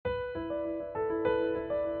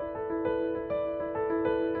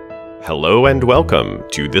Hello and welcome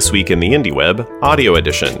to This Week in the Indie Web Audio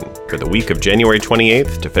Edition for the week of January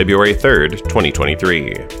 28th to February 3rd,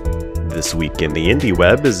 2023. This Week in the Indie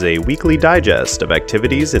Web is a weekly digest of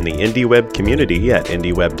activities in the Indie Web community at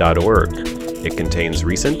indieweb.org. It contains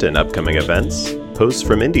recent and upcoming events, posts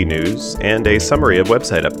from indie news, and a summary of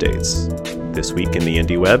website updates. This Week in the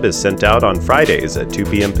Indie Web is sent out on Fridays at 2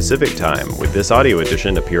 p.m. Pacific Time, with this audio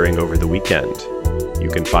edition appearing over the weekend. You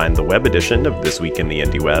can find the web edition of This Week in the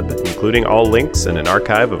Indie Web, including all links and an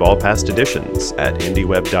archive of all past editions, at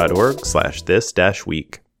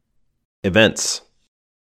indieweb.org/this-week. Events.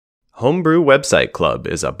 Homebrew Website Club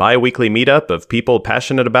is a bi-weekly meetup of people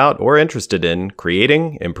passionate about or interested in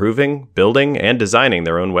creating, improving, building, and designing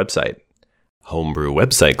their own website. Homebrew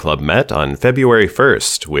Website Club met on February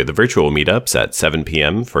 1st with virtual meetups at 7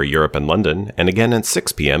 p.m. for Europe and London, and again at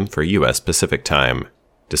 6 p.m. for US Pacific Time.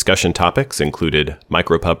 Discussion topics included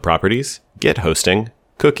micropub properties, Git hosting,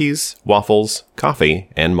 cookies, waffles, coffee,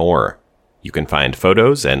 and more. You can find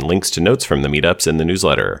photos and links to notes from the meetups in the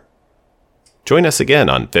newsletter. Join us again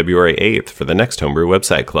on February 8th for the next Homebrew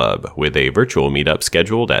Website Club, with a virtual meetup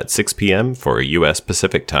scheduled at 6 p.m. for US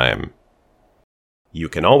Pacific Time. You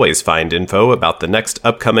can always find info about the next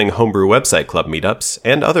upcoming Homebrew Website Club meetups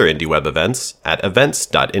and other IndieWeb events at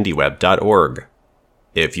events.indieweb.org.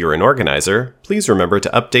 If you're an organizer, please remember to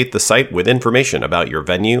update the site with information about your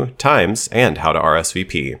venue, times, and how to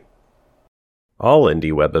RSVP. All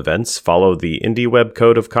IndieWeb events follow the IndieWeb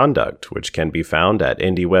Code of Conduct, which can be found at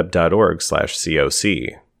indieweb.org/COC.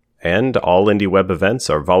 And all IndieWeb events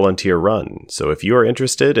are volunteer-run, so if you are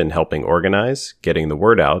interested in helping organize, getting the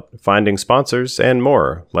word out, finding sponsors, and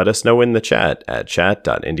more, let us know in the chat at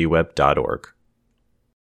chat.indieweb.org.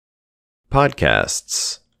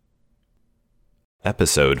 Podcasts.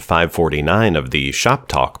 Episode 549 of the Shop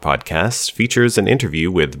Talk podcast features an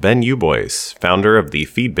interview with Ben Ubois, founder of the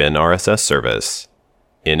Feedbin RSS service.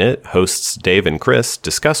 In it, hosts Dave and Chris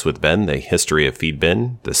discuss with Ben the history of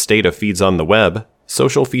Feedbin, the state of feeds on the web,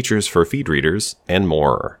 social features for feed readers, and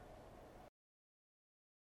more.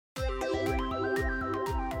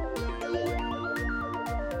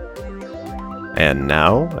 And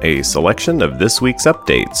now, a selection of this week's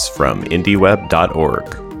updates from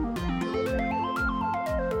indieweb.org.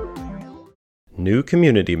 New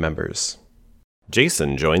community members.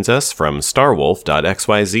 Jason joins us from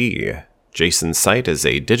starwolf.xyz. Jason's site is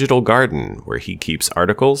a digital garden where he keeps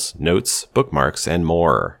articles, notes, bookmarks, and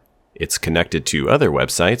more. It's connected to other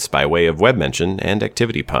websites by way of WebMention and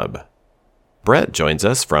ActivityPub. Brett joins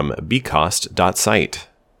us from bcost.site.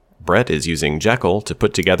 Brett is using Jekyll to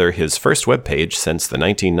put together his first webpage since the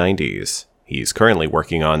 1990s. He's currently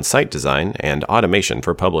working on site design and automation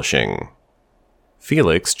for publishing.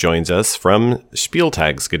 Felix joins us from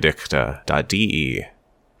Spieltagsgedichte.de.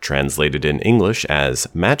 Translated in English as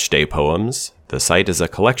Matchday Poems, the site is a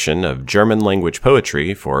collection of German-language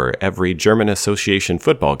poetry for every German Association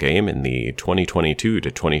football game in the 2022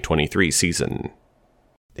 to 2023 season.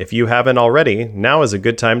 If you haven't already, now is a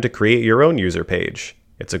good time to create your own user page.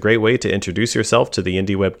 It's a great way to introduce yourself to the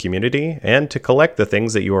IndieWeb community and to collect the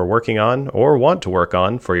things that you are working on or want to work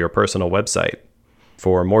on for your personal website.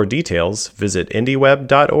 For more details, visit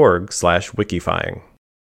indieweb.org/wikifying.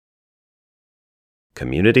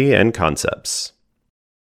 Community and concepts.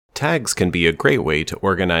 Tags can be a great way to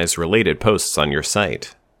organize related posts on your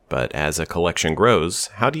site, but as a collection grows,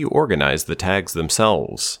 how do you organize the tags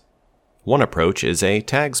themselves? One approach is a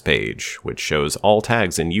tags page, which shows all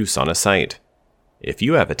tags in use on a site. If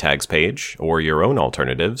you have a tags page, or your own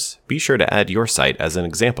alternatives, be sure to add your site as an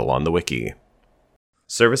example on the wiki.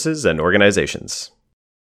 Services and organizations.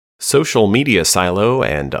 Social media silo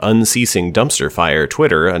and unceasing dumpster fire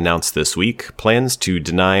Twitter announced this week plans to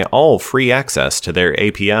deny all free access to their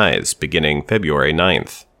APIs beginning February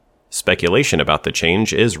 9th. Speculation about the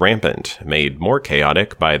change is rampant, made more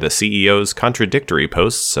chaotic by the CEO's contradictory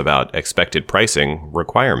posts about expected pricing,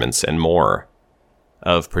 requirements, and more.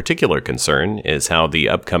 Of particular concern is how the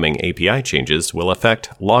upcoming API changes will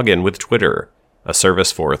affect Login with Twitter, a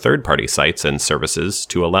service for third-party sites and services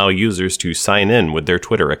to allow users to sign in with their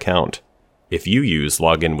Twitter account. If you use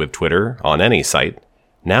Login with Twitter on any site,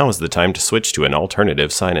 now is the time to switch to an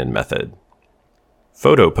alternative sign-in method.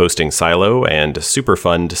 Photo posting silo and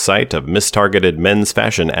Superfund site of mistargeted men's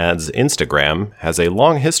fashion ads Instagram has a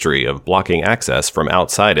long history of blocking access from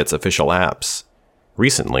outside its official apps.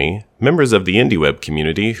 Recently, members of the IndieWeb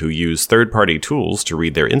community who use third-party tools to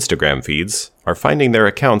read their Instagram feeds are finding their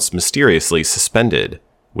accounts mysteriously suspended,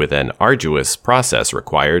 with an arduous process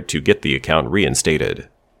required to get the account reinstated.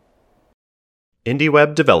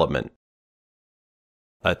 IndieWeb development.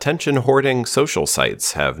 Attention-hoarding social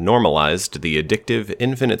sites have normalized the addictive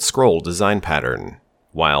infinite scroll design pattern.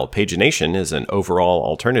 While pagination is an overall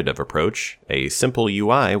alternative approach, a simple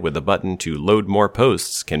UI with a button to load more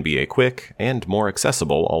posts can be a quick and more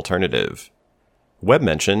accessible alternative.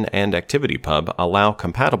 WebMention and ActivityPub allow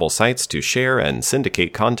compatible sites to share and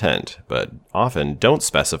syndicate content, but often don't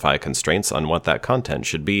specify constraints on what that content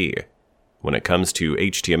should be. When it comes to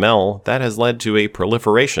HTML, that has led to a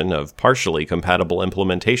proliferation of partially compatible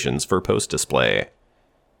implementations for post display.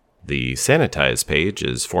 The Sanitize page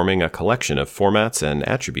is forming a collection of formats and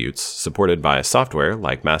attributes supported by software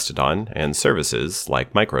like Mastodon and services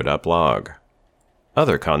like Micro.blog.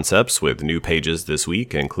 Other concepts with new pages this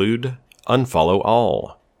week include Unfollow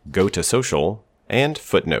All, Go to Social, and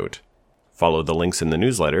Footnote. Follow the links in the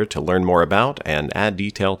newsletter to learn more about and add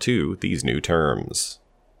detail to these new terms.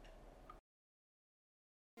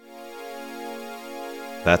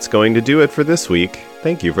 That's going to do it for this week.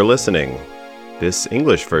 Thank you for listening. This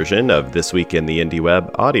English version of This Week in the Indie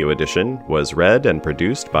Web audio edition was read and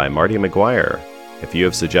produced by Marty McGuire. If you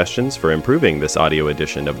have suggestions for improving this audio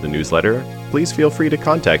edition of the newsletter, please feel free to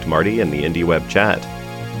contact Marty in the Indie Web chat.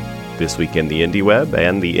 This Week in the Indie Web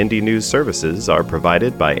and the Indie News services are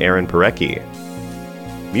provided by Aaron Parecki.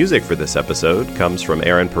 Music for this episode comes from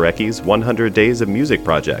Aaron Parecki's 100 Days of Music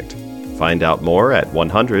project. Find out more at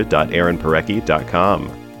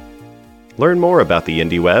 100.aaronparecki.com. Learn more about the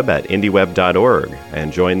Indie Web at indieweb.org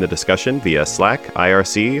and join the discussion via Slack,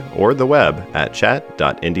 IRC, or the web at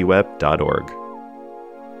chat.indieweb.org.